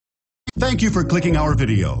Thank you for clicking our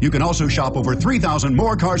video. You can also shop over 3,000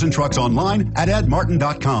 more cars and trucks online at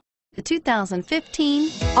edmartin.com. The 2015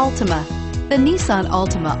 Altima. The Nissan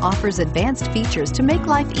Altima offers advanced features to make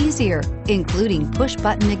life easier, including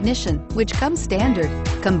push-button ignition, which comes standard.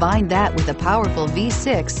 Combine that with a powerful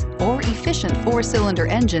V6 or efficient 4-cylinder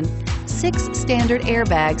engine, 6 standard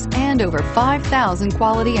airbags, and over 5,000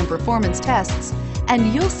 quality and performance tests,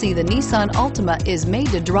 and you'll see the Nissan Altima is made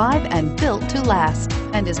to drive and built to last,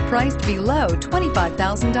 and is priced below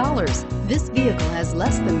 $25,000. This vehicle has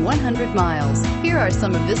less than 100 miles. Here are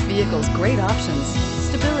some of this vehicle's great options: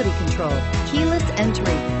 stability control, keyless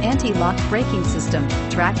entry, anti-lock braking system,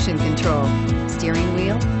 traction control, steering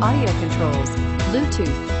wheel audio controls,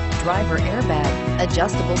 Bluetooth, driver airbag,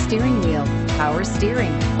 adjustable steering wheel, power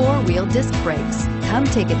steering, 4-wheel disc brakes. Come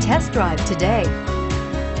take a test drive today.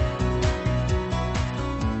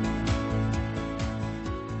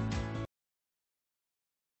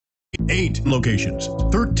 8 locations,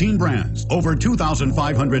 13 brands, over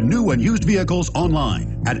 2,500 new and used vehicles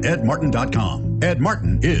online at edmartin.com. Ed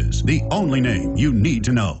Martin is the only name you need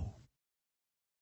to know.